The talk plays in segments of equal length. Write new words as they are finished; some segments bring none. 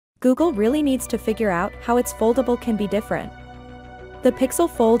Google really needs to figure out how its foldable can be different. The Pixel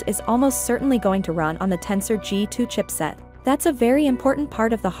Fold is almost certainly going to run on the Tensor G2 chipset. That's a very important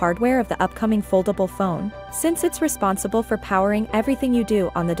part of the hardware of the upcoming foldable phone, since it's responsible for powering everything you do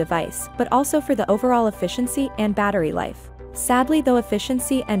on the device, but also for the overall efficiency and battery life. Sadly though,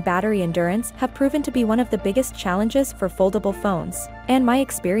 efficiency and battery endurance have proven to be one of the biggest challenges for foldable phones, and my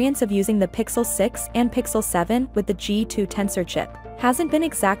experience of using the Pixel 6 and Pixel 7 with the G2 Tensor chip hasn't been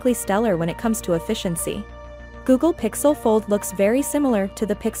exactly stellar when it comes to efficiency. Google Pixel Fold looks very similar to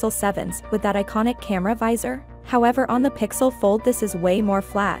the Pixel 7's with that iconic camera visor. However, on the Pixel Fold this is way more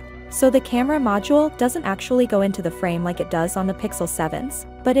flat, so the camera module doesn't actually go into the frame like it does on the Pixel 7's,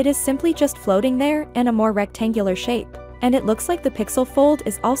 but it is simply just floating there in a more rectangular shape. And it looks like the Pixel Fold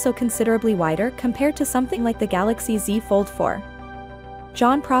is also considerably wider compared to something like the Galaxy Z Fold 4.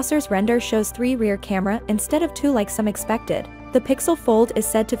 Jon Prosser's render shows 3 rear camera instead of 2 like some expected. The Pixel Fold is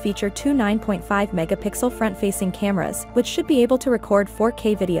said to feature 2 9.5 megapixel front-facing cameras, which should be able to record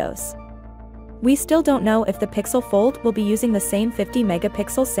 4K videos. We still don't know if the Pixel Fold will be using the same 50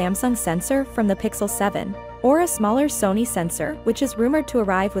 megapixel Samsung sensor from the Pixel 7, or a smaller Sony sensor, which is rumored to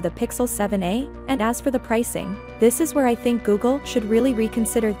arrive with a Pixel 7a, and as for the pricing, this is where I think Google should really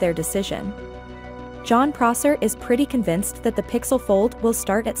reconsider their decision. Jon Prosser is pretty convinced that the Pixel Fold will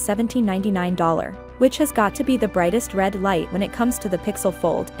start at $1799, which has got to be the brightest red light when it comes to the Pixel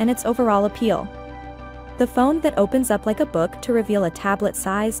Fold and its overall appeal. The phone that opens up like a book to reveal a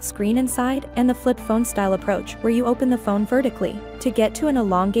tablet-sized screen inside, and the flip phone style approach where you open the phone vertically to get to an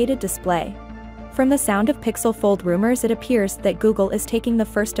elongated display. From the sound of Pixel Fold rumors, it appears that Google is taking the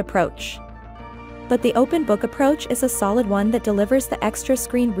first approach. But the open book approach is a solid one that delivers the extra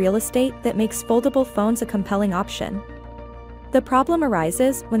screen real estate that makes foldable phones a compelling option. The problem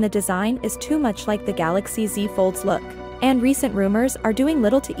arises when the design is too much like the Galaxy Z Fold's look, and recent rumors are doing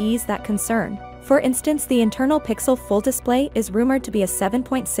little to ease that concern. For instance, the internal Pixel Fold display is rumored to be a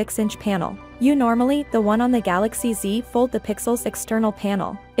 7.6-inch panel. Normally, the one on the Galaxy Z Fold, the Pixel's external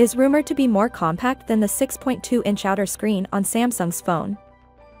panel, is rumored to be more compact than the 6.2-inch outer screen on Samsung's phone.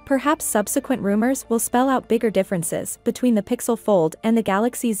 Perhaps subsequent rumors will spell out bigger differences between the Pixel Fold and the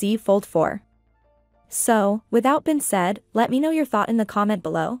Galaxy Z Fold 4. So, without being said, let me know your thought in the comment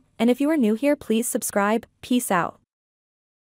below, and if you are new here, please subscribe. Peace out.